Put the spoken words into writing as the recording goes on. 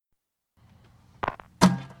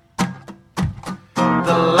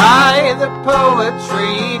The lie that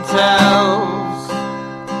poetry tells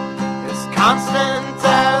is constant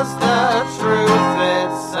as the truth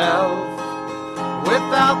itself.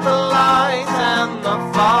 Without the lies and the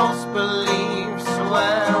false beliefs,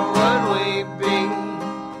 where would we be?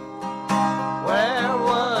 Where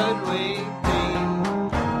would we be?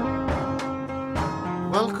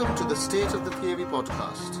 Welcome to the State of the Theory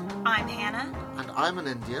podcast. I'm Hannah. And I'm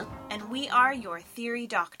Anindya. And we are your theory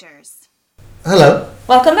doctors. Hello.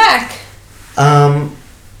 Welcome back. I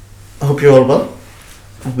hope you're all well.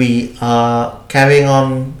 We are carrying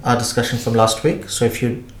on our discussion from last week. So if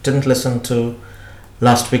you didn't listen to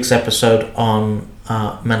last week's episode on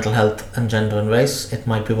mental health and gender and race, it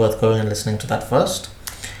might be worth going and listening to that first.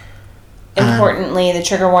 Importantly, the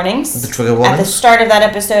trigger warnings. The trigger warnings. At the start of that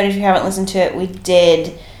episode, if you haven't listened to it, we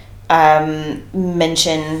did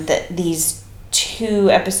mention that these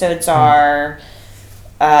two episodes are...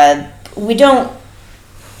 We don't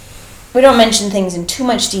mention things in too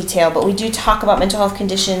much detail, but we do talk about mental health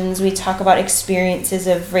conditions. We talk about experiences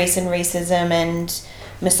of race and racism and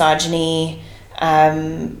misogyny,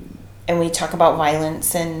 and we talk about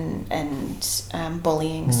violence and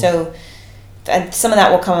bullying. So some of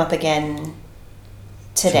that will come up again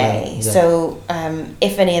today. Yeah. So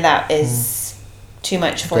if any of that is too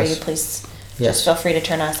much for you, please just feel free to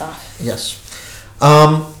turn us off. Yes.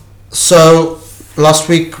 So last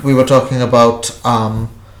week we were talking about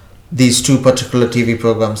these two particular TV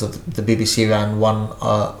programs that the BBC ran, one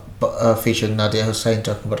featuring Nadia Hussain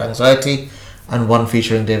talking about anxiety, and one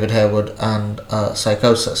featuring David Harewood and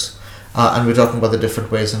psychosis. And we're talking about the different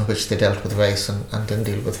ways in which they dealt with race and didn't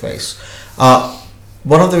deal with race.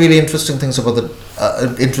 One of the really interesting things about the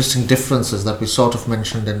interesting differences that we sort of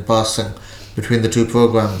mentioned in passing between the two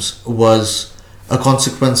programs was a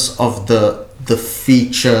consequence of the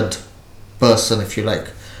featured person, if you like,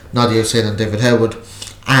 Nadia Hussain and David Harewood,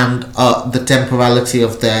 and the temporality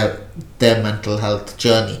of their mental health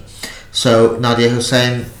journey. So Nadia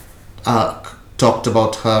Hussain talked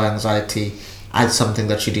about her anxiety as something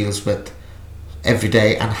that she deals with every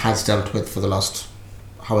day and has dealt with for the last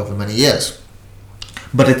however many years.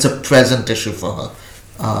 But it's a present issue for her.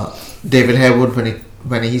 David Harewood,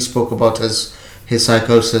 when he spoke about his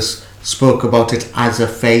psychosis, spoke about it as a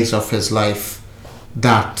phase of his life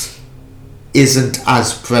that isn't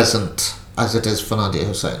as present as it is for Nadia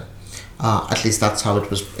Hussain. At least that's how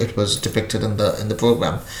it was depicted in the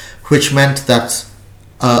program, which meant that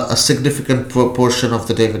a significant proportion of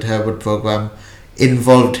the David Harewood program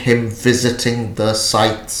involved him visiting the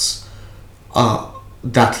sites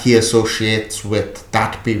that he associates with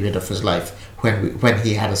that period of his life when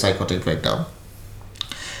he had a psychotic breakdown.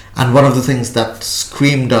 And one of the things that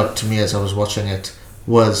screamed out to me as I was watching it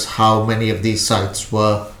was how many of these sites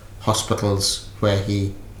were hospitals where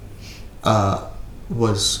he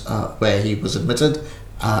was admitted,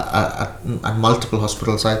 at multiple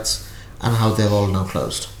hospital sites, and how they're all now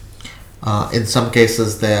closed. In some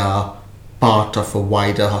cases, they are part of a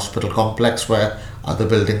wider hospital complex where other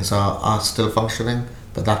buildings are still functioning,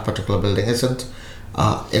 but that particular building isn't.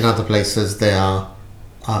 In other places, they are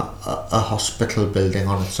a hospital building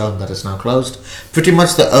on its own that is now closed. Pretty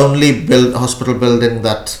much the only hospital building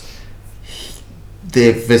that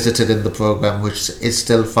they visited in the program, which is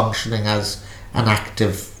still functioning as an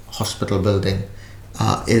active hospital building,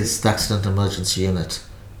 is the accident emergency unit,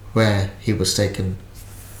 where he was taken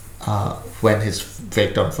when his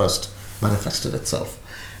breakdown first manifested itself.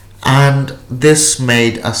 And this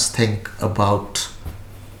made us think about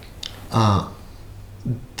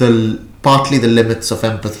partly the limits of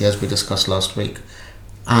empathy, as we discussed last week,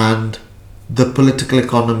 and the political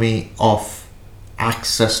economy of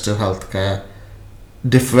access to healthcare,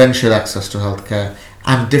 differential access to healthcare,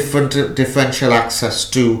 and differential access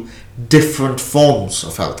to different forms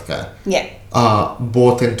of healthcare. Yeah.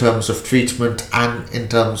 Both in terms of treatment and in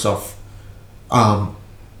terms of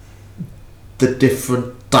the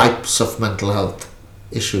different types of mental health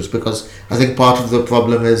issues. Because I think part of the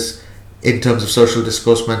problem is, in terms of social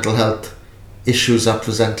discourse, mental health issues are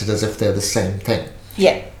presented as if they're the same thing.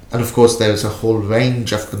 Yeah. And of course there is a whole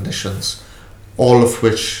range of conditions, all of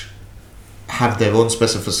which have their own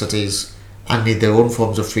specificities and need their own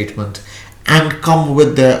forms of treatment and come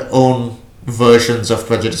with their own versions of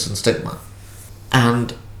prejudice and stigma.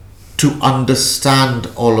 And to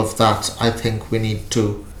understand all of that, I think we need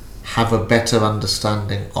to have a better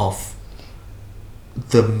understanding of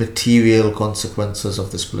the material consequences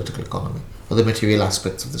of this political economy, or the material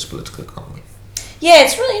aspects of this political economy. Yeah,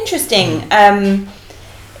 it's really interesting.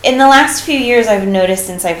 In the last few years, I've noticed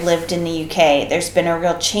since I've lived in the UK, there's been a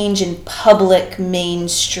real change in public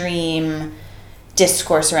mainstream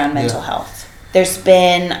discourse around mental health. there's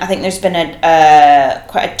been a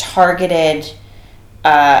quite a targeted,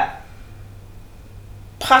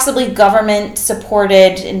 possibly government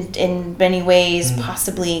supported in many ways,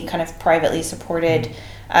 possibly kind of privately supported,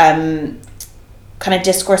 kind of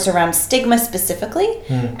discourse around stigma specifically,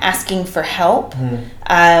 asking for help,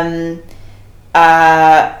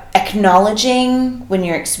 acknowledging when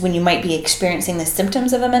you might be experiencing the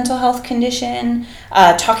symptoms of a mental health condition,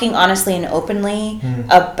 talking honestly and openly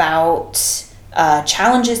about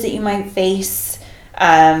challenges that you might face,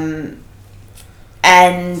 and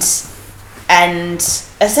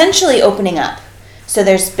essentially opening up. So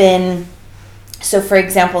for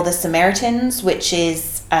example, the Samaritans, which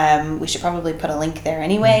is, we should probably put a link there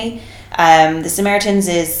anyway. The Samaritans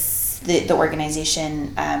is the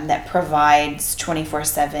organization that provides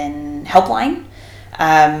 24/7 helpline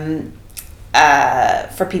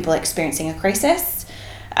for people experiencing a crisis.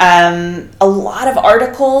 A lot of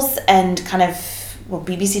articles and kind of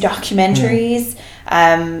BBC documentaries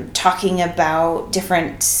talking about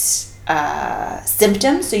different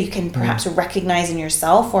symptoms, so you can perhaps recognize in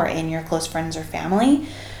yourself or in your close friends or family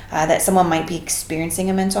that someone might be experiencing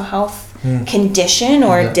a mental health condition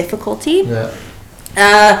or difficulty.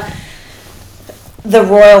 The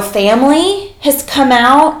royal family has come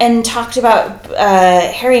out and talked about,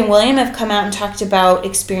 Harry and William have come out and talked about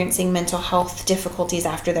experiencing mental health difficulties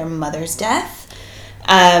after their mother's death.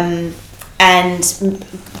 And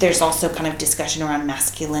there's also kind of discussion around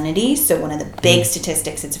masculinity. So one of the big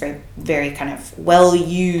statistics that's very, very kind of well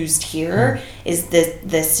used here is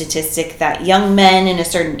the statistic that young men in a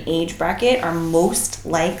certain age bracket are most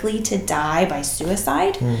likely to die by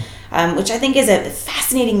suicide, which I think is a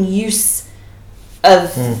fascinating use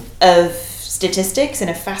of statistics and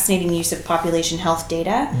a fascinating use of population health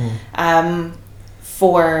data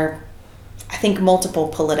for, I think, multiple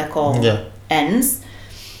political ends.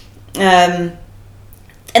 And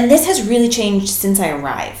this has really changed since I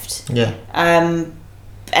arrived. And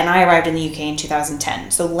I arrived in the UK in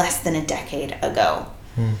 2010, so less than a decade ago.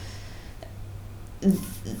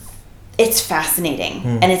 It's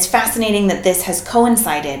fascinating. And it's fascinating that this has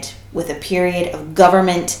coincided with a period of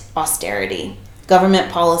government austerity. Government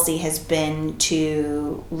policy has been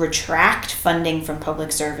to retract funding from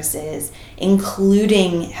public services,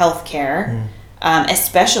 including healthcare,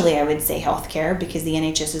 especially, I would say, healthcare, because the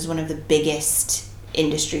NHS is one of the biggest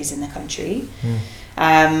industries in the country.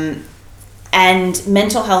 And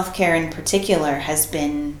mental health care in particular has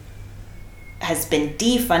been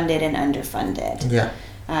defunded and underfunded.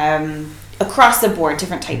 Across the board,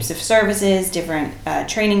 different types of services, different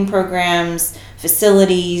training programs,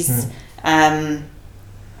 facilities,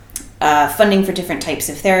 funding for different types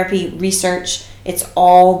of therapy, research. It's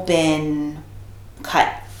all been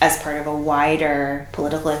cut as part of a wider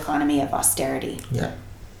political economy of austerity.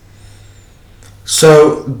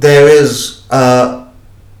 So there is an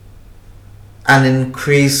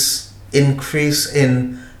increase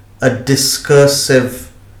in a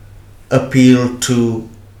discursive appeal to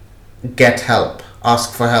get help,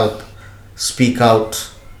 ask for help, speak out,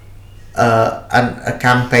 and a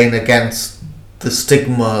campaign against the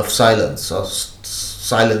stigma of silence or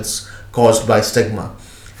silence caused by stigma.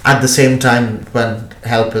 At the same time, when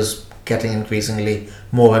help is getting increasingly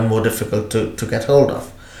more and more difficult to get hold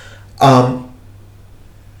of.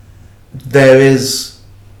 There is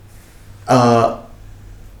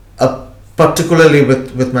particularly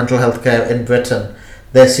with mental health care in Britain,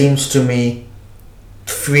 there seems to me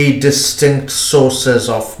 3 distinct sources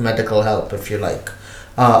of medical help, if you like.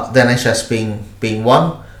 The NHS being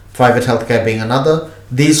one, private healthcare being another.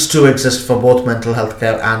 These two exist for both mental health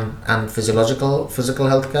care and physical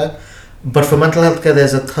health care. But for mental health care,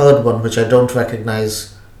 there's a third one which I don't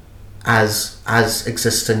recognize as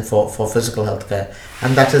existing for physical health care.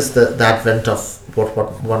 And that is the advent of what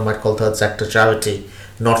one might call third sector charity,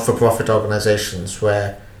 not-for-profit organizations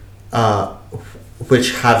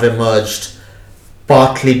which have emerged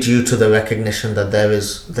partly due to the recognition that there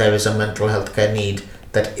is a mental health care need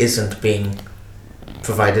that isn't being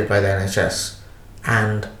provided by the NHS,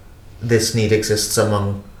 and this need exists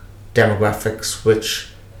among demographics which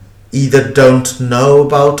either don't know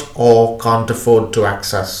about or can't afford to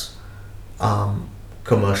access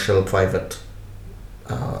commercial private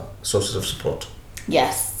sources of support.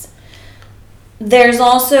 Yes. There's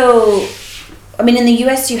also, I mean, in the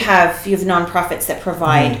US you have nonprofits that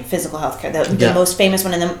provide physical health care. The most famous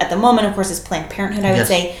one at the moment, of course, is Planned Parenthood, I would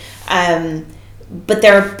say. But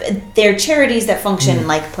there are charities that function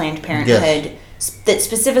like Planned Parenthood that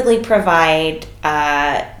specifically provide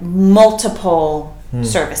multiple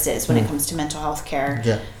services when it comes to mental health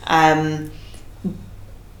care.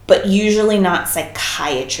 but usually not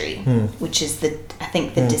psychiatry, which is the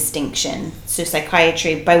distinction. So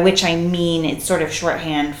psychiatry, by which I mean it's sort of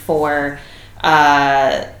shorthand for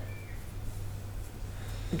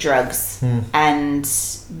drugs and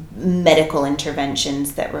medical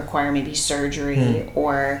interventions that require maybe surgery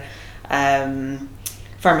or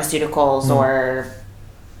pharmaceuticals or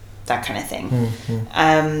that kind of thing.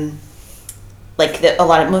 Like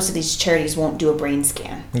most of these charities won't do a brain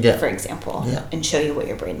scan, for example, and show you what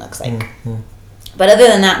your brain looks like. But other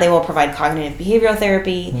than that, they will provide cognitive behavioral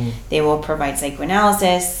therapy. They will provide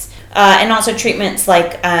psychoanalysis, and also treatments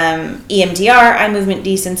like EMDR, eye movement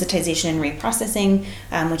desensitization and reprocessing,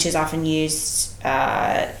 which is often used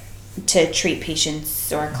to treat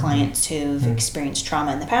patients or clients who've experienced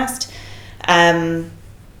trauma in the past. And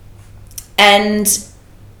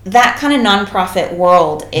that kind of nonprofit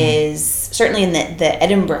world is certainly in the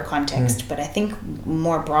Edinburgh context, but I think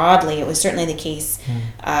more broadly, it was certainly the case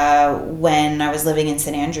when I was living in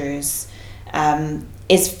St. Andrews,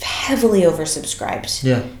 is heavily oversubscribed.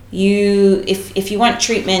 Yeah. If you want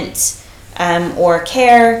treatment or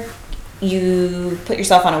care, you put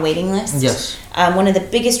yourself on a waiting list. Yes. One of the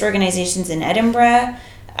biggest organizations in Edinburgh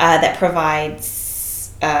that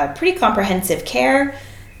provides pretty comprehensive care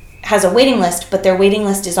has a waiting list, but their waiting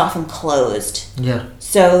list is often closed. Yeah.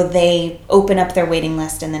 So they open up their waiting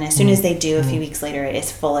list, and then as soon as they do, a few weeks later, it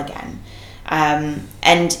is full again.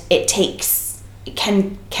 And it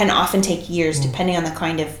can often take years, depending on the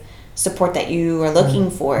kind of support that you are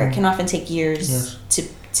looking for. It can often take years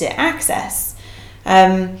to access.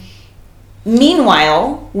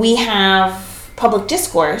 Meanwhile, we have public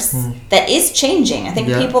discourse that is changing. I think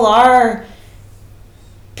people are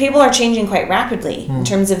changing quite rapidly in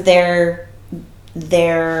terms of their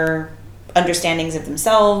understandings of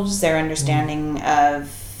themselves, their understanding of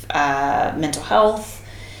mental health,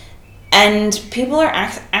 and people are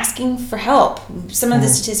asking for help. Some of the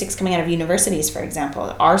statistics coming out of universities, for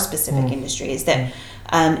example, our specific industry, is that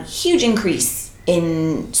huge increase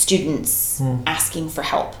in students asking for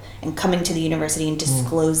help and coming to the university and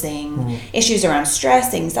disclosing issues around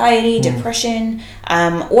stress, anxiety, depression,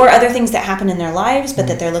 or other things that happen in their lives, but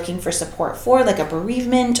that they're looking for support for, like a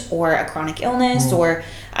bereavement or a chronic illness or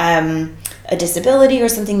a disability or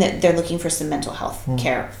something that they're looking for some mental health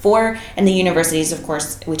care for. And the universities, of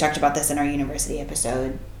course, we talked about this in our university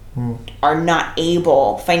episode, are not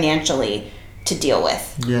able financially to deal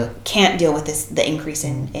with. Can't deal with the increase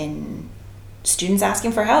in students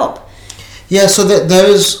asking for help. Yeah, so there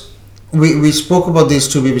is... We spoke about these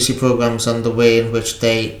two BBC programs and the way in which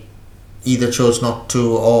they either chose not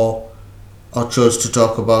to or chose to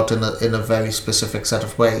talk about in a very specific set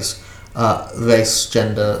of ways, race,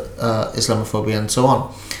 gender, Islamophobia, and so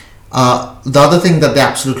on. The other thing that they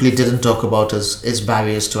absolutely didn't talk about is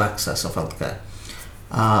barriers to access of healthcare,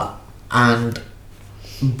 and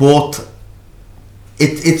both.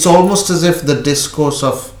 It's almost as if the discourse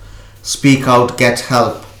of speak out, get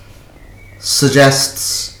help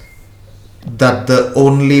suggests that the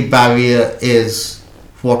only barrier is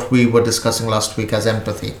what we were discussing last week as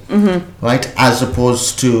empathy, right? As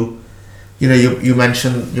opposed to, you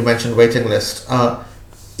mentioned waiting list.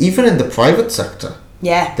 Even in the private sector,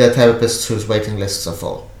 there are therapists whose waiting lists are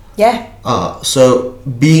full. So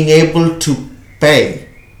being able to pay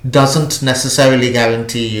doesn't necessarily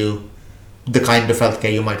guarantee you the kind of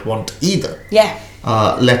healthcare you might want either.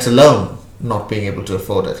 Let alone not being able to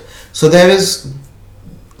afford it. So there is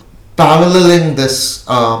paralleling this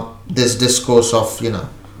discourse of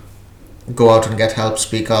go out and get help,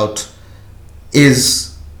 speak out,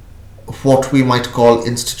 is what we might call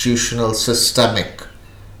institutional systemic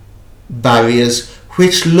barriers,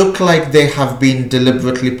 which look like they have been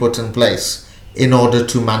deliberately put in place in order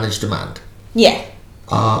to manage demand. In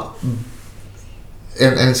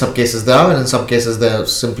some cases they are, and in some cases they're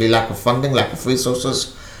simply lack of funding, lack of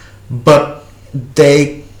resources, but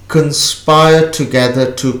they conspire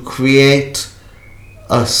together to create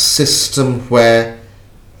a system where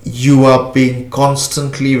you are being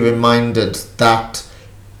constantly reminded that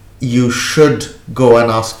you should go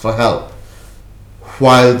and ask for help,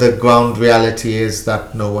 while the ground reality is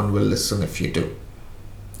that no one will listen if you do.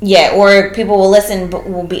 Or people will listen but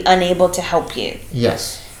will be unable to help you.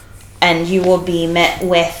 And you will be met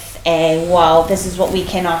with well, this is what we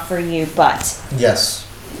can offer you, but...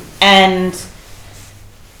 And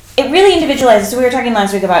it really individualizes. So we were talking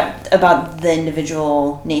last week about the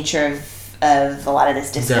individual nature of a lot of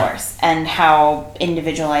this discourse and how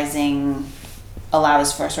individualizing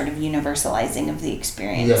allows for a sort of universalizing of the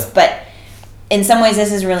experience. But in some ways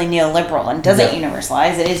this is really neoliberal and doesn't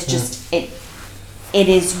universalize. It is just it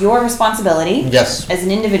is your responsibility Yes. as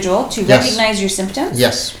an individual to Yes. recognize your symptoms,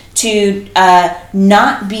 Yes. to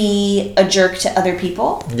not be a jerk to other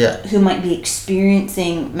people Yeah. who might be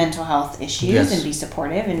experiencing mental health issues, Yes. and be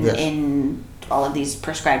supportive Yes. in all of these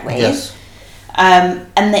prescribed ways. Yes.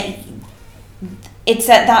 And that it's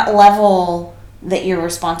at that level that you're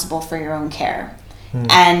responsible for your own care.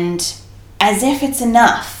 And as if it's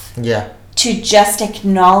enough Yeah. to just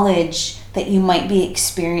acknowledge that you might be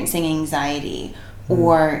experiencing anxiety,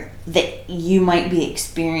 or that you might be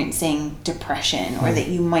experiencing depression, or that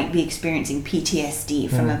you might be experiencing PTSD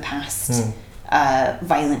from a past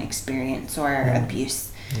violent experience or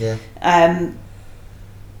abuse. Yeah.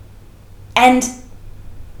 And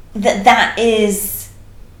that is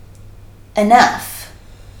enough,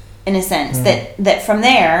 in a sense, that from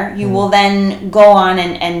there you will then go on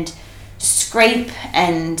and scrape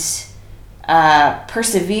and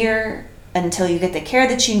persevere until you get the care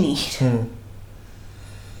that you need.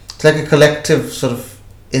 It's like a collective sort of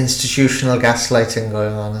institutional gaslighting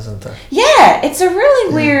going on, isn't there? Yeah, it's a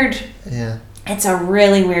really weird. Yeah. It's a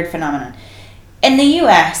really weird phenomenon. In the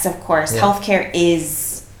U.S., of course, healthcare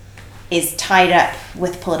is tied up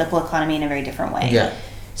with political economy in a very different way. Yeah.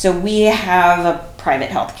 So we have a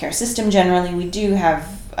private healthcare system generally. We do have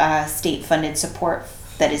state-funded support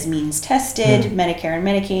that is means-tested, Medicare and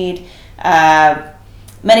Medicaid.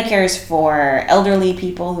 Medicare is for elderly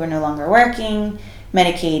people who are no longer working.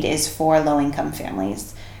 Medicaid is for low-income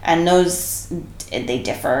families. And those, they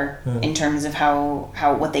differ in terms of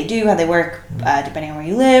how what they do, how they work, depending on where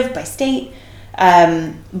you live, by state.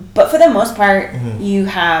 But for the most part, you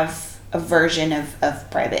have a version of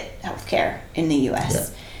private healthcare in the U.S. Yeah.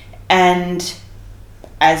 And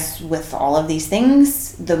as with all of these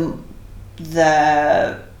things, the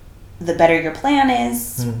better your plan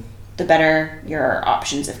is, the better your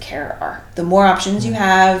options of care are. The more options you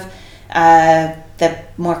have, the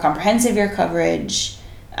more comprehensive your coverage,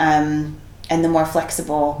 and the more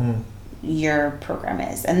flexible your program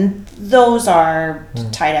is. And those are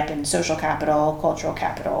tied up in social capital, cultural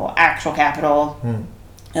capital, actual capital,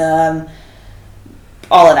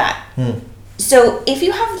 all of that. So if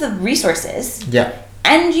you have the resources,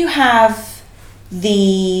 and you have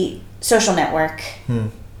the social network,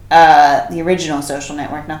 the original social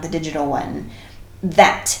network, not the digital one,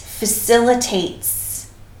 that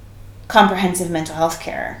facilitates comprehensive mental health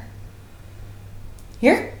care,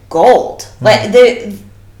 you're gold. Like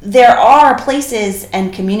there are places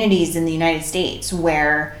and communities in the United States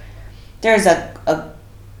where there's a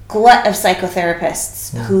glut of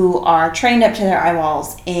psychotherapists who are trained up to their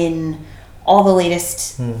eyeballs in all the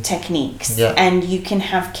latest techniques, and you can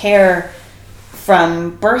have care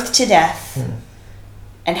from birth to death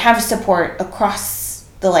and have support across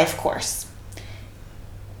the life course,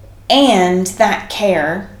 and that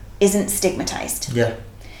care isn't stigmatized.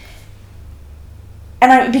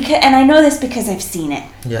 And I know this because I've seen it.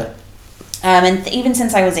 And even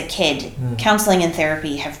since I was a kid, counseling and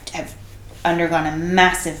therapy have undergone a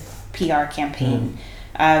massive PR campaign.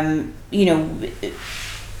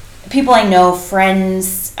 People I know,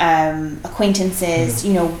 friends, acquaintances,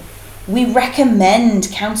 we recommend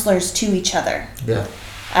counselors to each other.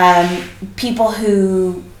 People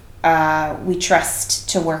who we trust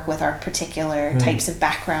to work with our particular types of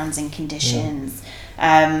backgrounds and conditions.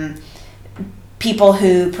 People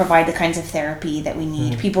who provide the kinds of therapy that we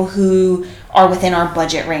need. People who are within our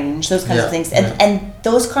budget range. Those kinds of things. And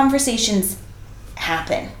those conversations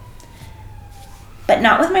happen. But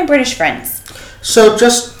not with my British friends. So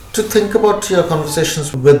just to think about your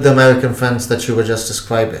conversations with the American friends that you were just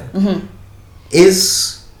describing,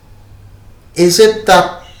 is it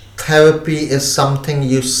that therapy is something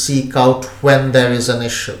you seek out when there is an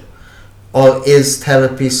issue? Or is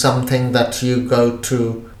therapy something that you go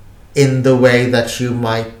to in the way that you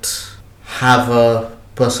might have a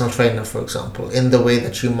personal trainer, for example, in the way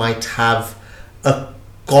that you might have a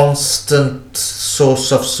constant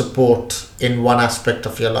source of support in one aspect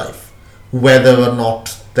of your life, whether or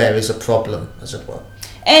not there is a problem, as it were?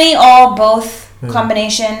 Any, all, both,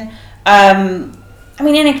 combination.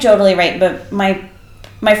 Anecdotally, right, but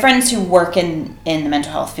my friends who work in the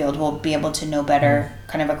mental health field will be able to know better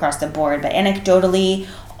kind of across the board, but anecdotally,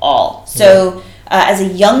 all. So as a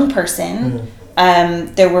young person,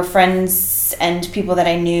 there were friends and people that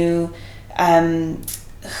I knew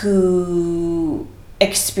who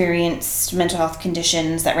experienced mental health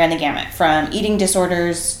conditions that ran the gamut, from eating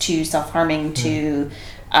disorders to self-harming to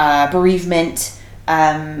bereavement,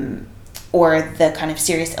 or the kind of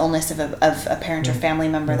serious illness of a parent or family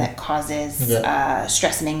member that causes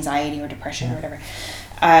stress and anxiety or depression or whatever.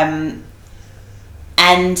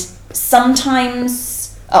 And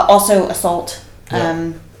sometimes also assault,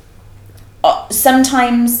 Yeah.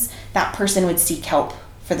 Sometimes that person would seek help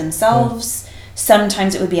for themselves.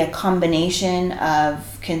 Sometimes it would be a combination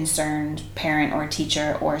of concerned parent or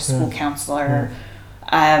teacher or school counselor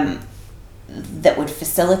that would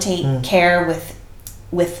facilitate care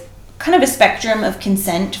with kind of a spectrum of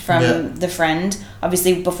consent from the friend.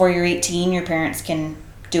 Obviously, before you're 18, your parents can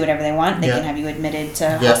do whatever they want. They can have you admitted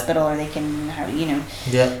to hospital, or they can have, you know.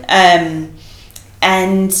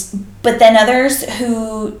 But then others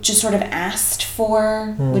who just sort of asked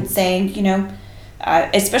for would say, you know,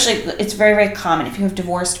 especially it's very, very common if you have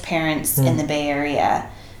divorced parents in the Bay Area,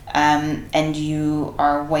 and you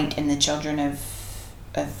are white and the children of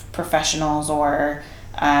professionals, or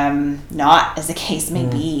not, as the case may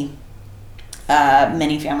be.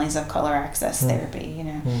 Many families of color access therapy, you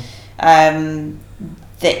know,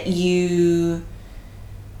 that you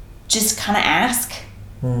just kind of ask.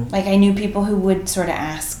 Like, I knew people who would sort of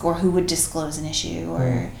ask, or who would disclose an issue,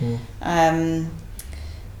 or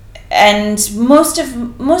and most of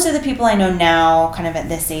the people I know now, kind of at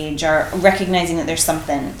this age, are recognizing that there's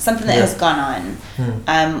something that has gone on,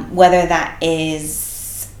 whether that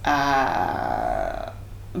is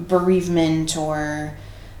bereavement, or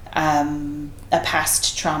a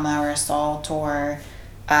past trauma or assault, or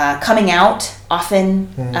coming out.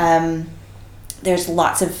 Often there's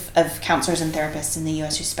lots of counselors and therapists in the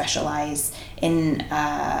U.S. who specialize in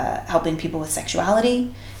helping people with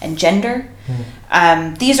sexuality and gender.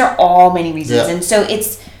 These are all many reasons, and so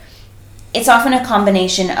it's often a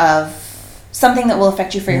combination of something that will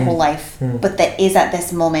affect you for your whole life, but that is at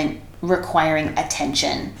this moment requiring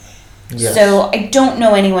attention. Yes. So I don't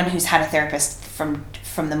know anyone who's had a therapist from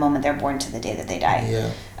the moment they're born to the day that they die.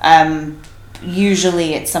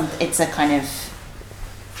 Usually it's a kind of,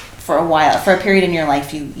 for a period in your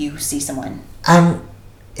life, you see someone.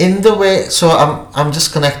 In the way, so I'm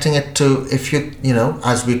just connecting it to, if you know,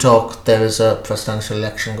 as we talk, there is a presidential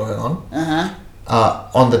election going on.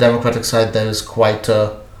 On the Democratic side, there is quite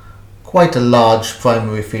a large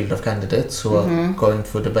primary field of candidates who are going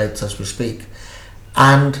through debates as we speak,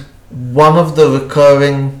 and one of the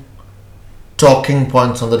recurring talking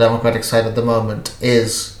points on the Democratic side at the moment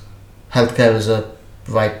is healthcare is a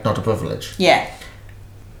right, not a privilege. Yeah.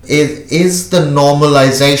 Is the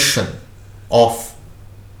normalization of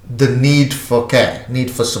the need for care,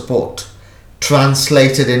 need for support,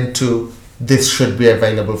 translated into this should be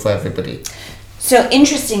available for everybody? So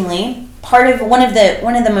interestingly, one of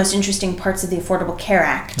the most interesting parts of the Affordable Care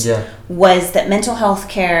Act was that mental health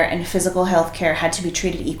care and physical health care had to be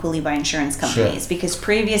treated equally by insurance companies, because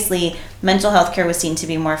previously mental health care was seen to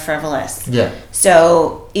be more frivolous.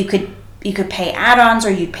 So you could pay add-ons,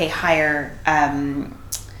 or you'd pay higher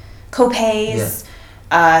co-pays.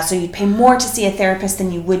 So you'd pay more to see a therapist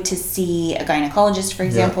than you would to see a gynecologist, for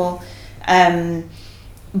example.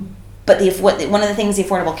 But one of the things the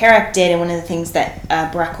Affordable Care Act did, and one of the things that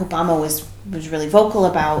Barack Obama was really vocal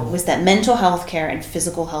about, was that mental health care and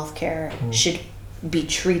physical health care should be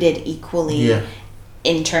treated equally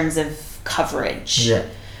in terms of coverage.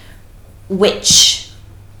 Which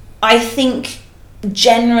I think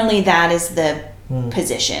generally that is the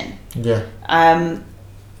position.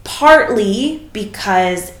 Partly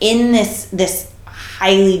because in this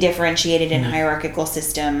highly differentiated and hierarchical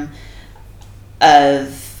system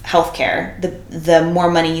of healthcare, the more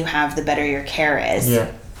money you have, the better your care is.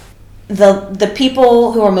 The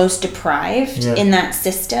people who are most deprived in that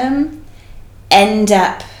system end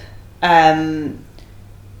up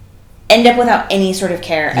without any sort of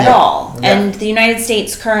care at all. And the United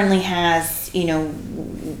States currently has, you know,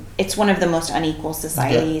 it's one of the most unequal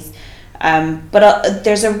societies. But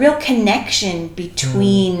there's a real connection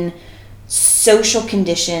between social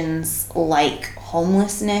conditions like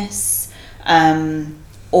homelessness,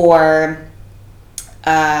 or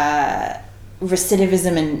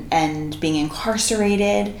recidivism and being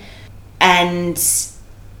incarcerated, and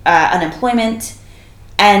unemployment,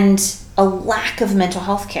 and a lack of mental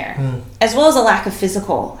health care, as well as a lack of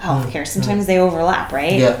physical health care. Sometimes they overlap,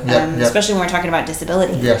 right? Especially when we're talking about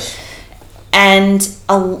disability. And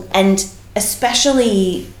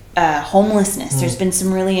especially homelessness. There's been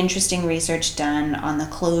some really interesting research done on the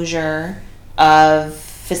closure of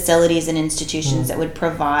facilities and institutions that would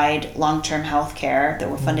provide long-term health care that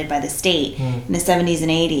were funded by the state in the 70s and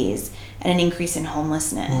 80s, and an increase in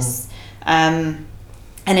homelessness, and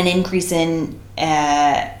an increase in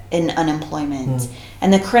unemployment,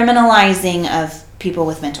 and the criminalizing of people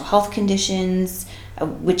with mental health conditions,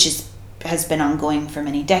 which has been ongoing for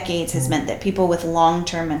many decades, has meant that people with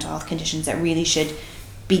long-term mental health conditions that really should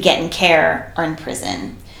be getting care are in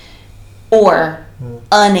prison, or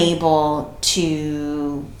unable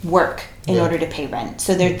to work in Yeah. order to pay rent.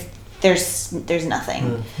 So there's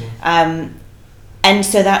nothing. Mm. And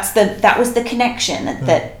so that was the connection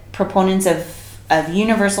that proponents of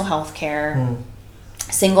universal health care,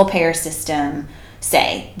 single payer system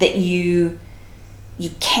say, that you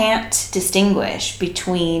can't distinguish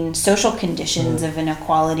between social conditions of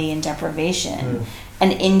inequality and deprivation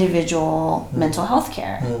and individual mental health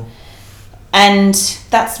care. And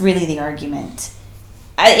that's really the argument.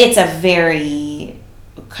 It's a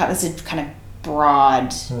kind of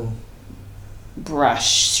broad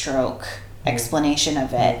brush stroke explanation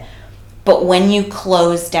of it. But when you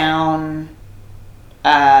close down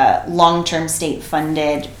long-term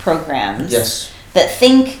state-funded programs Yes. that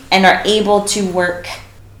think and are able to work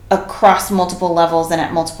across multiple levels and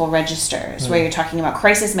at multiple registers, where you're talking about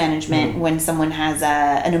crisis management when someone has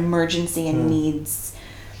an emergency and needs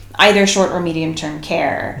either short or medium-term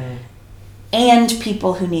care, and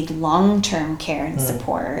people who need long-term care and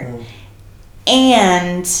support,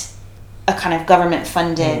 and a kind of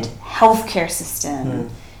government-funded healthcare system,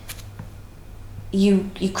 you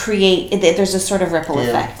create, there's a sort of ripple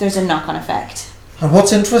effect. There's a knock-on effect. And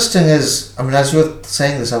what's interesting is, I mean, as you were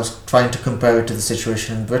saying this, I was trying to compare it to the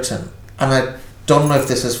situation in Britain. And I don't know if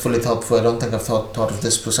this is fully thought through. I don't think I've thought of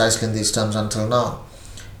this precisely in these terms until now.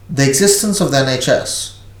 The existence of the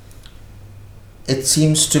NHS, it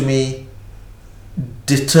seems to me,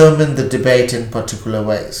 determined the debate in particular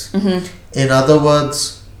ways. In other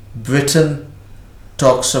words, Britain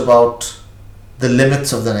talks about the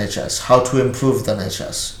limits of the NHS, how to improve the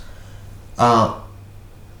NHS,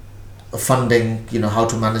 funding, how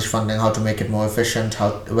to manage funding, how to make it more efficient,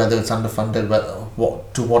 whether it's underfunded,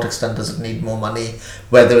 to what extent does it need more money,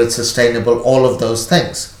 whether it's sustainable, all of those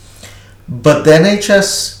things. But the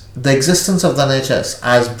NHS, the existence of the NHS,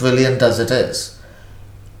 as brilliant as it is,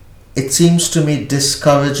 it seems to me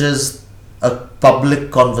discourages a public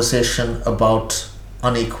conversation about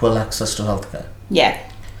unequal access to healthcare. Yeah.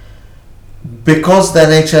 Because the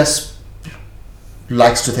NHS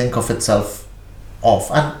likes to think of itself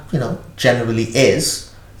and generally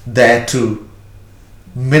is there to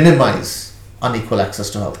minimize unequal access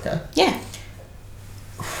to healthcare. Yeah.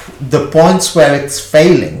 The points where it's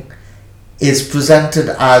failing is presented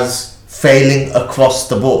as failing across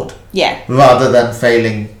the board. Yeah. Rather than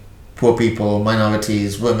failing poor people,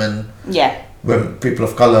 minorities, women, people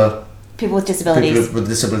of color, people with disabilities, people with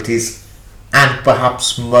disabilities, and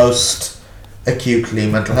perhaps most acutely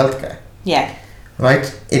mental health care. Yeah. Right?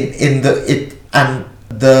 And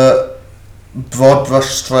the broad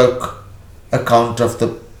brushstroke account of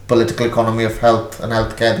the political economy of health and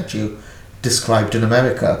healthcare that you described in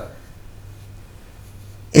America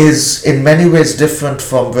is in many ways different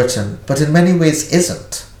from Britain, but in many ways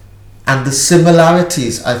isn't. And the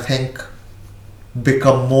similarities, I think,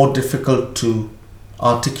 become more difficult to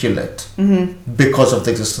articulate because of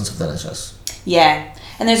the existence of the NHS. Yeah.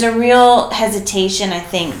 And there's a real hesitation, I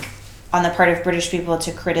think, on the part of British people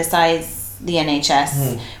to criticize the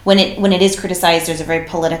NHS. When it is criticized, there's a very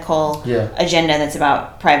political agenda that's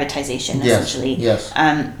about privatization, essentially. Yes.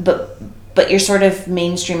 But your sort of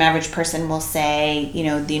mainstream average person will say,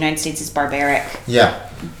 the United States is barbaric. Yeah.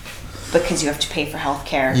 Because you have to pay for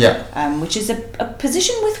healthcare. Yeah. Which is a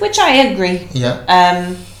position with which I agree.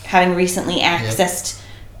 Yeah. Having recently accessed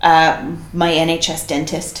my NHS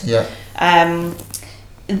dentist. Yeah.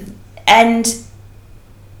 And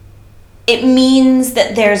it means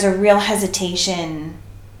that there's a real hesitation,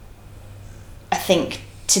 I think,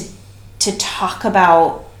 to talk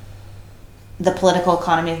about the political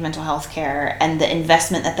economy of mental health care and the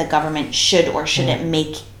investment that the government should or shouldn't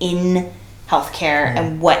make in healthcare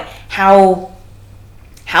and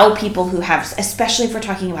how people who have, especially if we're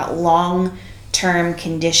talking about long-term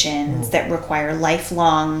conditions that require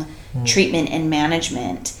lifelong treatment and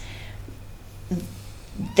management,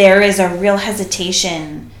 there is a real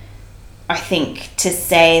hesitation, I think, to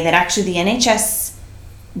say that actually the NHS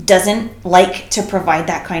doesn't like to provide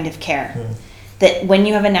that kind of care. That when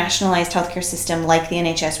you have a nationalized healthcare system like the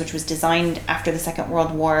NHS, which was designed after the Second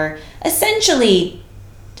World War, essentially,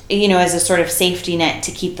 as a sort of safety net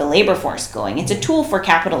to keep the labor force going. It's a tool for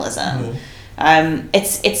capitalism.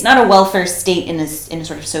 It's not a welfare state in a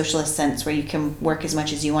sort of socialist sense where you can work as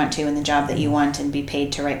much as you want to in the job that you want and be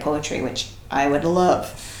paid to write poetry, which I would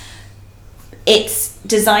love. It's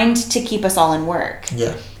designed to keep us all in work.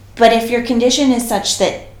 Yeah. But if your condition is such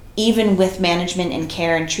that even with management and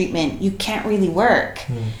care and treatment, you can't really work,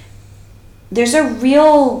 there's a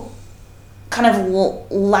real kind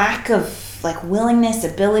of lack of willingness,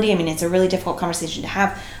 ability. I mean, it's a really difficult conversation to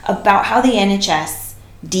have about how the NHS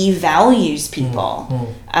devalues people,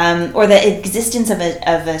 or the existence of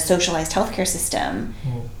a socialized healthcare system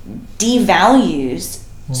devalues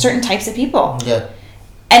certain types of people. Yeah.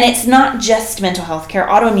 And it's not just mental health care.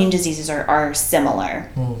 Autoimmune diseases are similar.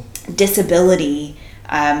 Disability,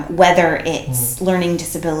 whether it's learning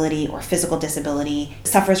disability or physical disability,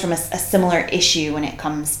 suffers from a similar issue when it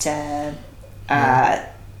comes to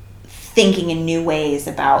thinking in new ways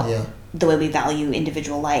about the way we value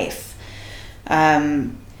individual life.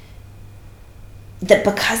 That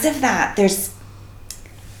because of that,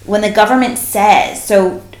 when the government says,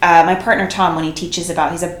 so my partner Tom, when he teaches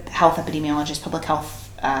about, he's a health epidemiologist, public health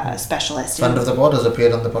specialist. Friend of the pod, has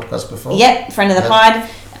appeared on the podcast before. Yep, friend of the pod.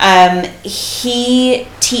 He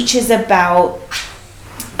teaches about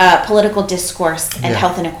political discourse and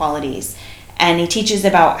health inequalities. And he teaches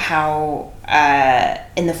about how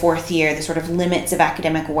in the fourth year, the sort of limits of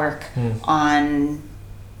academic work on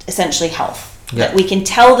essentially health. That we can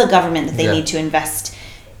tell the government that they need to invest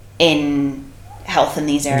in health in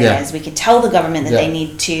these areas. We can tell the government that they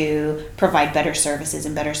need to provide better services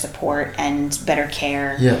and better support and better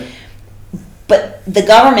care. But the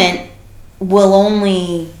government will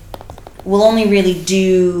only really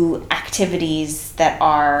do activities that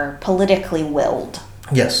are politically willed.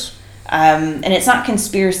 Yes. And it's not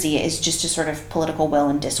conspiracy, it's just a sort of political will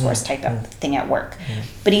and discourse type of thing at work.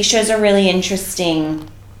 But he shows a really interesting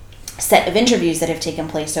set of interviews that have taken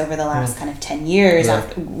place over the last kind of 10 years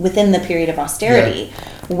within the period of austerity,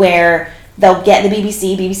 where they'll get the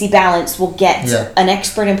BBC Balance will get an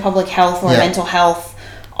expert in public health or mental health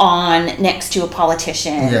on next to a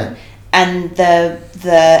politician, and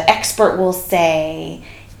the expert will say,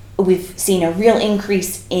 we've seen a real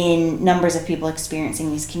increase in numbers of people experiencing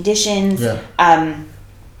these conditions.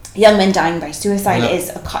 Young men dying by suicide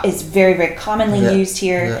is very, very commonly used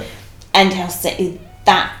here. And he'll say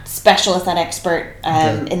that specialist, that expert,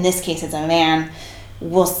 in this case it's a man,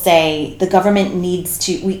 will say the government needs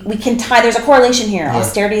to, we can tie, there's a correlation here.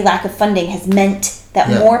 Austerity, lack of funding has meant that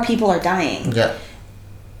more people are dying.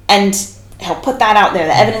 And he'll put that out there.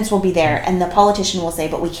 The evidence will be there, and the politician will say,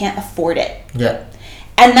 but we can't afford it.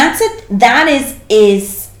 And that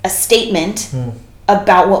is a statement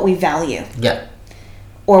about what we value.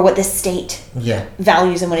 Or what the state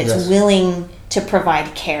values and what it's willing to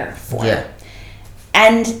provide care for.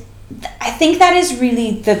 And I think that is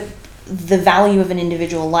really the value of an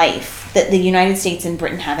individual life that the United States and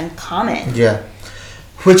Britain have in common.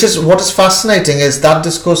 Which is, what is fascinating is that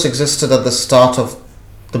discourse existed at the start of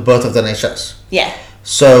the birth of the NHS.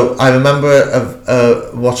 So I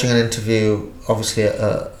remember watching an interview, obviously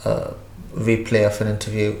a replay of an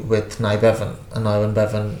interview with Aaron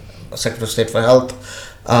Bevan, Secretary of State for Health,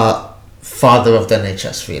 father of the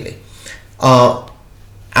NHS really.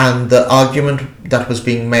 And the argument that was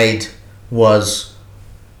being made was,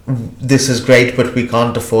 this is great, but we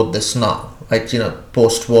can't afford this now. Right?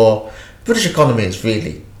 Post-war, British economy is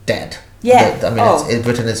really dead.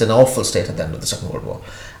 Britain is in an awful state at the end of the Second World War.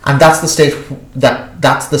 And that's the state,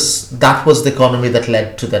 that was the economy that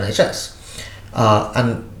led to the NHS.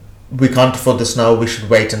 And we can't afford this now, we should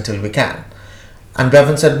wait until we can. And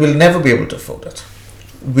Bevan said, we'll never be able to afford it.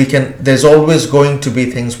 There's always going to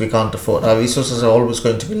be things we can't afford. Our resources are always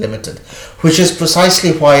going to be limited, which is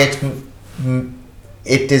precisely why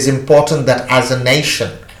it is important that as a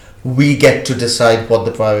nation we get to decide what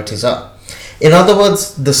the priorities are. In other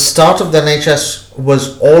words, the start of the NHS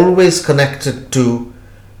was always connected to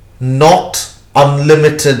not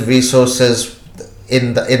unlimited resources.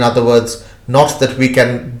 In other words, not that we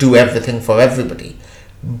can do everything for everybody,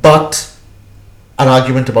 but an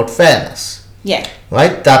argument about fairness.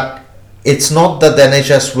 Right? That it's not that the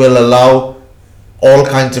NHS will allow all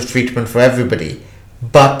kinds of treatment for everybody,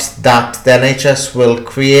 but that the NHS will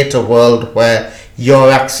create a world where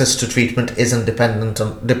your access to treatment isn't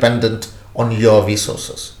dependent on your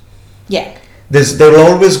resources. There are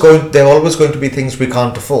always going to be things we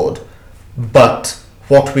can't afford, but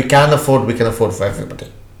what we can afford for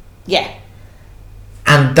everybody.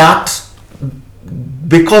 And that,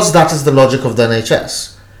 because that is the logic of the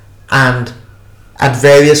NHS, and at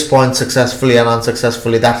various points, successfully and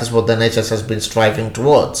unsuccessfully, that is what the NHS has been striving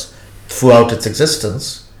towards throughout its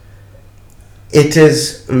existence. It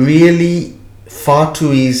is really far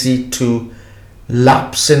too easy to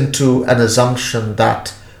lapse into an assumption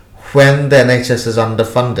that when the NHS is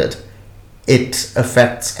underfunded, it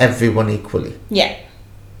affects everyone equally.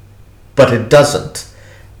 But it doesn't.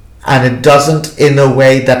 And it doesn't in a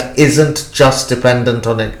way that isn't just dependent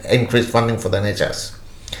on increased funding for the NHS.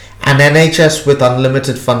 An NHS with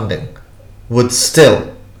unlimited funding would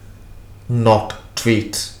still not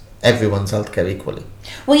treat everyone's healthcare equally.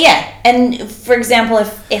 Well, yeah, and for example,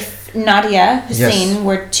 if Nadia Hussein Yes.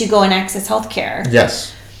 were to go and access healthcare,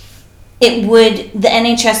 Yes. it would, the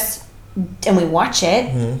NHS, and we watch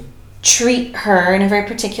it, Mm. treat her in a very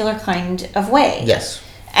particular kind of way. Yes.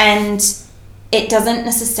 And it doesn't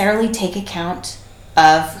necessarily take account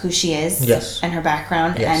of who she is Yes. and her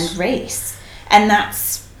background Yes. and race. And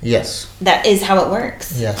Yes. that is how it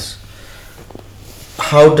works. Yes.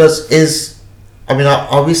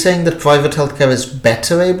 Are we saying that private healthcare is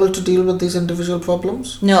better able to deal with these individual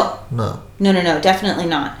problems? No, No. definitely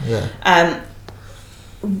not. Yeah.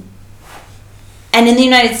 And in the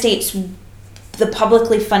United States, the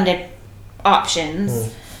publicly funded options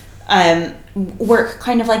work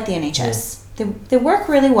kind of like the NHS. They work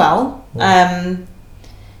really well.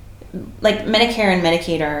 Like Medicare and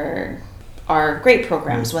Medicaid are great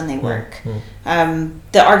programs when they work.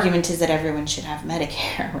 The argument is that everyone should have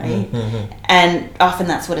Medicare, right? And often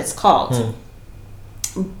that's what it's called.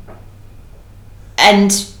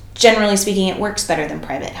 And generally speaking, it works better than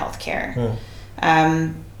private healthcare.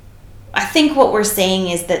 I think what we're saying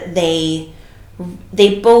is that they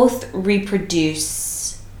both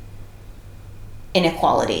reproduce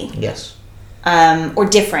inequality. Yes. Or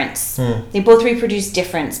difference. They both reproduce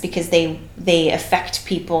difference because they affect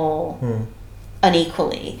people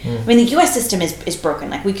unequally. I mean, the U.S. system is broken.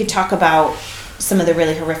 Like, we could talk about some of the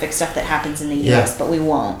really horrific stuff that happens in the U.S., but we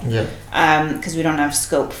won't. Yeah. Because we don't have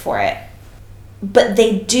scope for it. But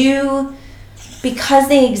they do, because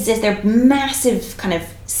they exist, they're massive kind of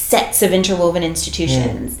sets of interwoven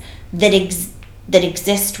institutions that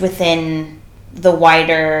exist within the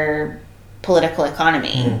wider political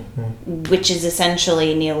economy, which is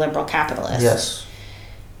essentially neoliberal capitalist. Yes.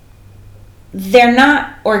 They're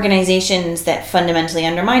not organizations that fundamentally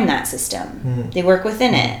undermine that system. They work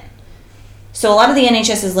within it. So a lot of the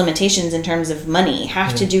NHS's limitations in terms of money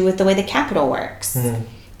have to do with the way the capital works.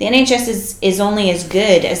 The NHS is only as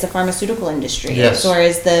good as the pharmaceutical industry is, or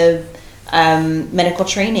as the medical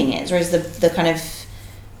training is, or as the kind of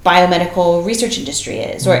biomedical research industry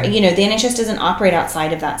is, or the NHS doesn't operate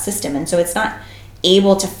outside of that system, and so it's not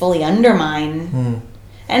able to fully undermine.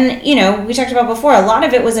 And we talked about before, a lot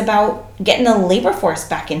of it was about getting the labor force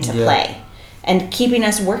back into play and keeping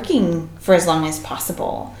us working for as long as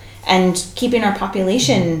possible and keeping our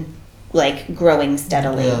population like growing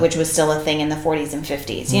steadily, which was still a thing in the 40s and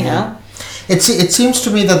 50s. It seems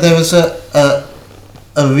to me that there was a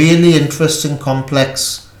really interesting,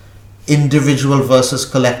 complex individual versus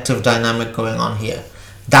collective dynamic going on here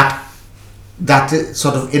that is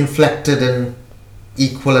sort of inflected in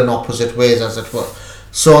equal and opposite ways, as it were.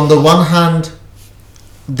 So on the one hand,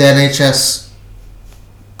 the NHS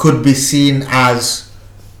could be seen as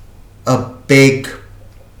a big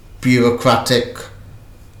bureaucratic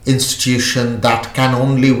institution that can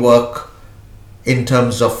only work in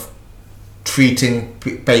terms of treating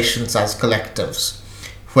patients as collectives,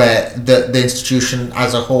 where the institution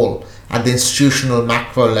as a whole, at the institutional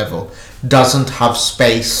macro level, doesn't have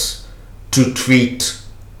space to treat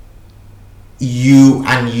you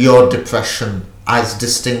and your depression as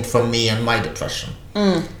distinct from me and my depression.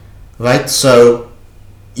 Right? So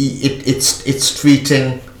it's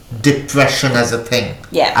treating depression as a thing,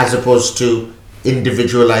 as opposed to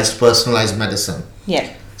individualized, personalized medicine.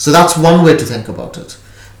 So that's one way to think about it.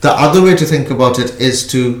 The other way to think about it is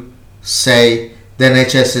to say the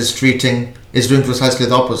NHS is doing precisely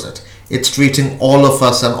the opposite. It's treating all of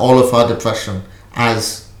us and all of our depression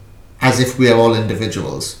as if we are all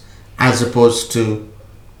individuals, as opposed to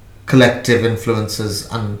collective influences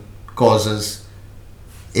and causes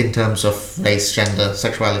in terms of race, gender,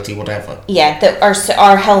 sexuality, whatever. That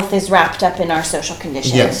our health is wrapped up in our social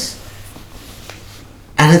conditions. Yes.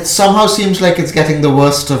 And it somehow seems like it's getting the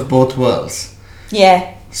worst of both worlds.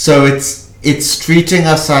 So it's treating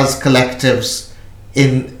us as collectives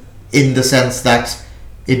in the sense that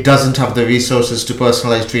it doesn't have the resources to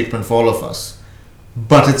personalize treatment for all of us,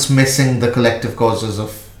 but it's missing the collective causes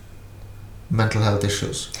of mental health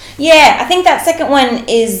issues. I think that second one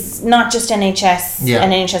is not just NHS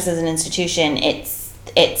and NHS as an institution,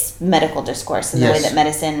 it's medical discourse and the way that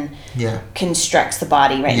medicine constructs the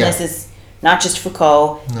body, right? And this is not just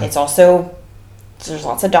Foucault, it's also, there's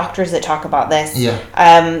lots of doctors that talk about this.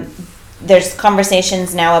 There's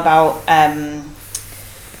conversations now about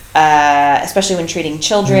especially when treating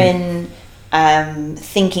children,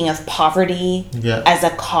 thinking of poverty as a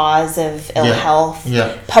cause of ill health.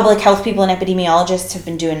 Public health people and epidemiologists have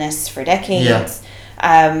been doing this for decades.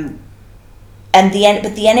 But the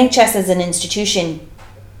NHS as an institution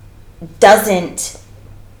doesn't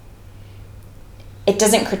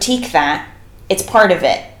critique that. It's part of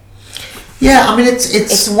it. Yeah, I mean,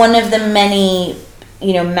 It's one of the many,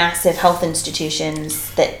 massive health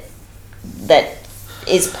institutions that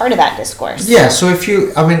is part of that discourse. Yeah, so if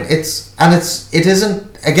you, I mean, it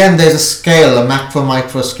isn't, again, there's a scale, a macro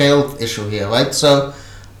micro scale issue here, right? So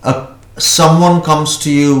someone comes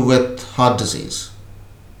to you with heart disease,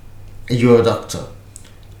 you're a doctor,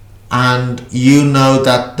 and you know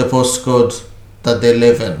that the postcode that they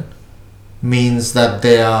live in means that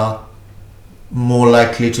they are more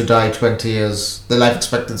likely to die 20 years, the life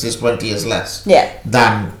expectancy is 20 years less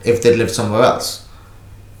than if they lived somewhere else.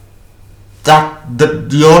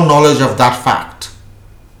 Your knowledge of that fact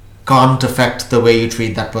can't affect the way you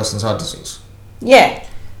treat that person's heart disease. Yeah.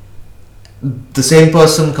 The same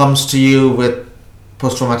person comes to you with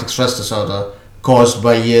post-traumatic stress disorder caused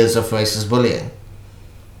by years of racist bullying.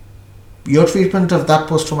 Your treatment of that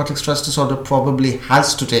post-traumatic stress disorder probably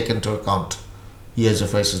has to take into account years of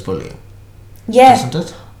racist bullying. Yeah. Doesn't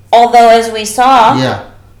it? Although, as we saw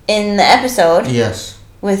in the episode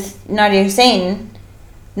with Nadia Hussein,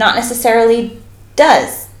 not necessarily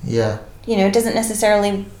does. Yeah. It doesn't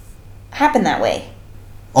necessarily happen that way.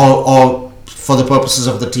 Or for the purposes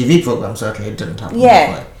of the TV program, certainly it didn't happen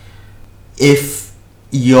that way. If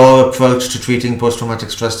your approach to treating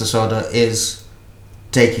post-traumatic stress disorder is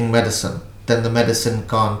taking medicine, then the medicine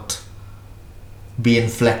can't be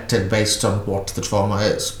inflected based on what the trauma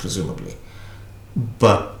is, presumably.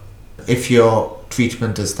 But if your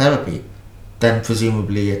treatment is therapy, then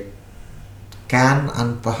presumably it can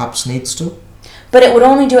and perhaps needs to. But it would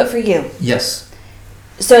only do it for you. Yes.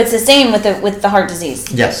 So it's the same with the heart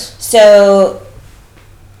disease. Yes. So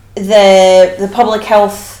the public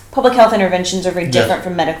health interventions are very different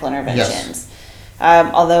from medical interventions.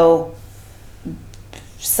 Yes. Although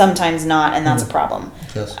sometimes not, and that's a problem.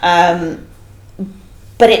 Yes.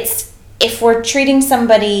 But if we're treating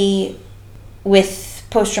somebody with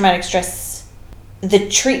post-traumatic stress, the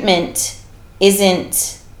treatment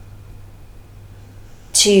isn't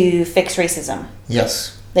to fix racism.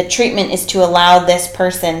 Yes. The treatment is to allow this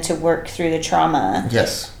person to work through the trauma.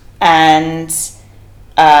 Yes. And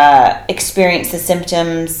experience the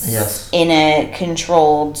symptoms in a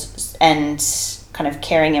controlled and kind of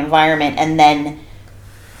caring environment, and then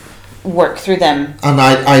work through them. And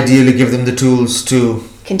ideally give them the tools to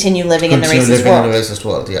continue living in the racist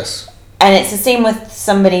world. Yes. And it's the same with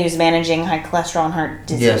somebody who's managing high cholesterol and heart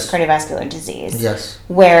disease, cardiovascular disease. Yes.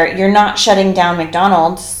 Where you're not shutting down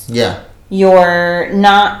McDonald's. Yeah. You're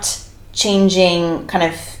not changing kind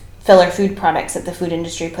of filler food products that the food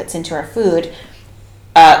industry puts into our food.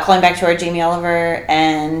 Calling back to our Jamie Oliver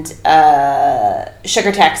and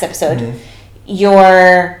sugar tax episode,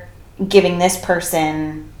 you're giving this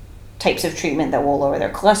person types of treatment that will lower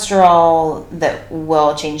their cholesterol, that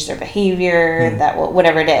will change their behavior, that will,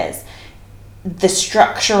 whatever it is. The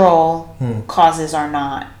structural causes are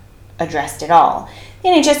not addressed at all. The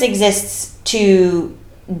NHS exists to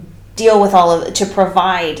deal with to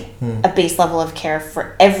provide a base level of care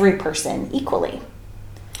for every person equally,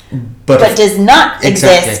 but does not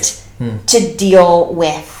exist to deal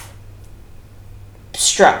with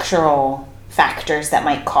structural factors that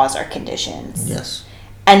might cause our conditions. Yes.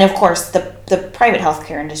 And of course, the private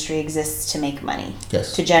healthcare industry exists to make money,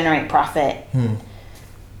 to generate profit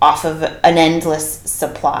off of an endless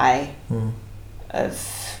supply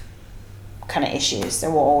of kind of issues. There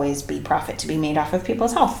will always be profit to be made off of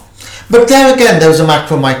people's health. But there again, there's a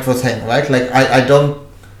macro-micro thing, right? Like, I don't...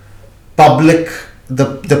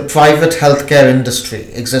 The private healthcare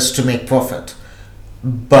industry exists to make profit,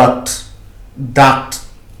 but that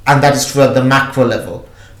is true at the macro level.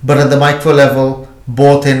 But at the micro level,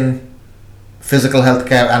 both in physical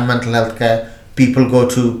healthcare and mental healthcare, people go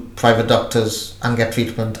to private doctors and get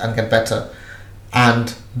treatment and get better.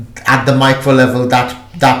 And at the micro level, that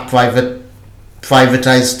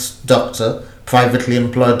privatized doctor, privately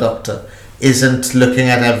employed doctor, isn't looking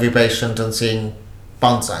at every patient and seeing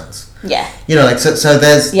pound signs. Yeah. So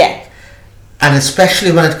there's... Yeah. And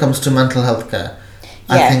especially when it comes to mental health care,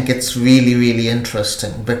 I think it's really, really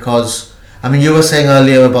interesting because, I mean, you were saying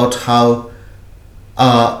earlier about how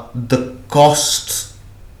the cost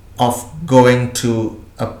of going to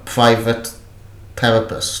a private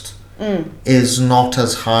therapist is not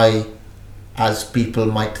as high as people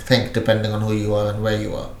might think, depending on who you are and where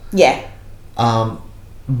you are. Yeah.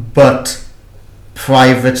 But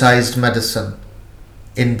privatized medicine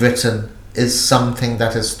in Britain is something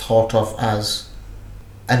that is thought of as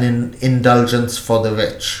an indulgence for the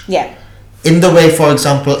rich. Yeah. In the way, for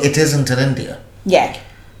example, it isn't in India. Yeah.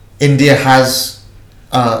 India has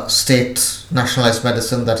state nationalized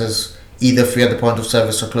medicine that is either free at the point of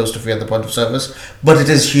service or close to free at the point of service, but it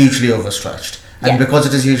is hugely overstretched. And Yeah. because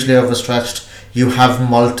it is hugely overstretched, you have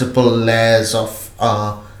multiple layers of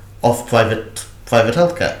private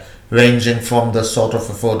healthcare, ranging from the sort of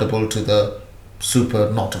affordable to the super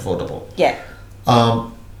not affordable. Yeah.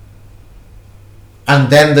 And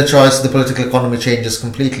then the political economy changes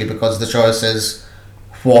completely, because the choice is,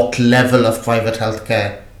 what level of private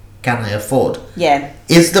healthcare can I afford? Yeah.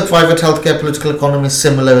 Is the private healthcare political economy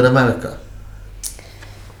similar in America?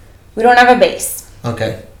 We don't have a base.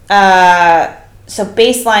 Okay. So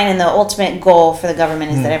baseline and the ultimate goal for the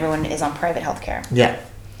government is that everyone is on private healthcare Yeah.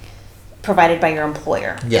 provided by your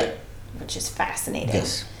employer, Yeah. which is fascinating.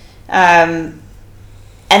 Yes. And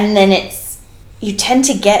then you tend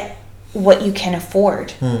to get what you can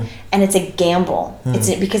afford, and it's a gamble. It's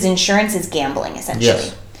because insurance is gambling, essentially.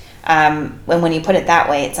 Yes. And when you put it that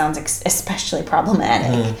way, it sounds especially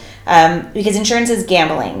problematic. Because insurance is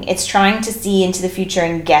gambling. It's trying to see into the future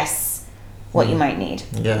and guess what you might need,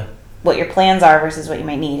 Yeah. what your plans are versus what you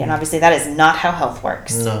might need. And obviously that is not how health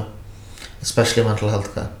works. No. Especially mental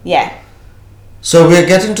health care. Yeah. So we're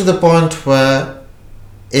getting to the point where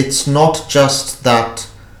it's not just that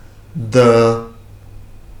the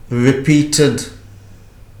repeated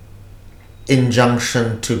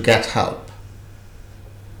injunction to get help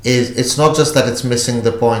it's not just that it's missing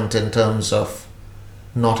the point in terms of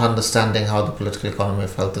not understanding how the political economy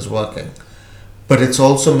of health is working, but it's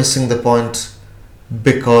also missing the point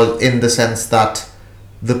because in the sense that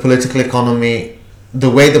the political economy, the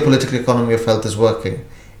way the political economy of health is working,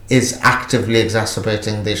 is actively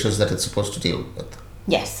exacerbating the issues that it's supposed to deal with.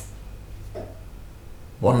 Yes.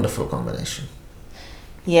 Wonderful combination.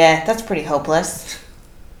 Yeah, that's pretty hopeless.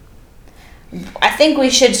 I think we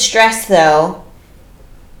should stress, though,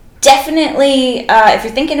 definitely, if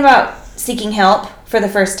you're thinking about seeking help for the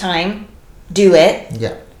first time, do it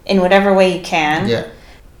Yeah. in whatever way you can. Yeah.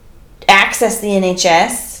 Access the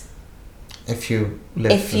NHS. If you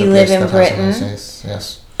live, If in, you a live place in that Britain. has NHS,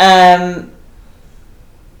 yes.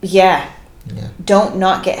 Yeah. Yeah. Don't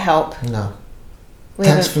not get help. No. We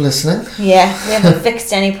Thanks haven't- for listening. Yeah, we haven't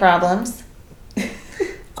fixed any problems.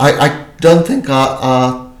 I don't think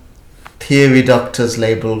our theory doctor's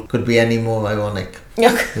label could be any more ironic,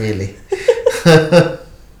 really.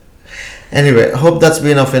 Anyway, I hope that's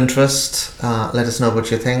been of interest. Let us know what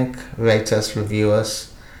you think. Rate us, review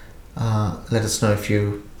us. Let us know if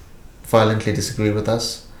you violently disagree with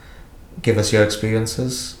us. Give us your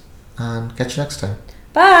experiences. And catch you next time.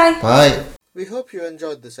 Bye. Bye. We hope you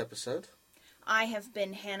enjoyed this episode. I have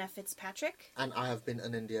been Hannah Fitzpatrick. And I have been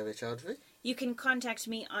Anindya Vichardri. You can contact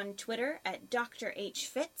me on Twitter at Dr. H.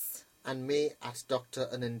 Fitz. And me at Dr.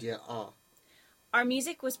 Anindya R. Our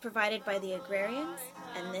music was provided by the Agrarians,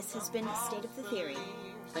 and this has been State of the Theory.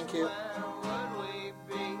 Thank you. Where would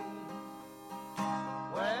we be?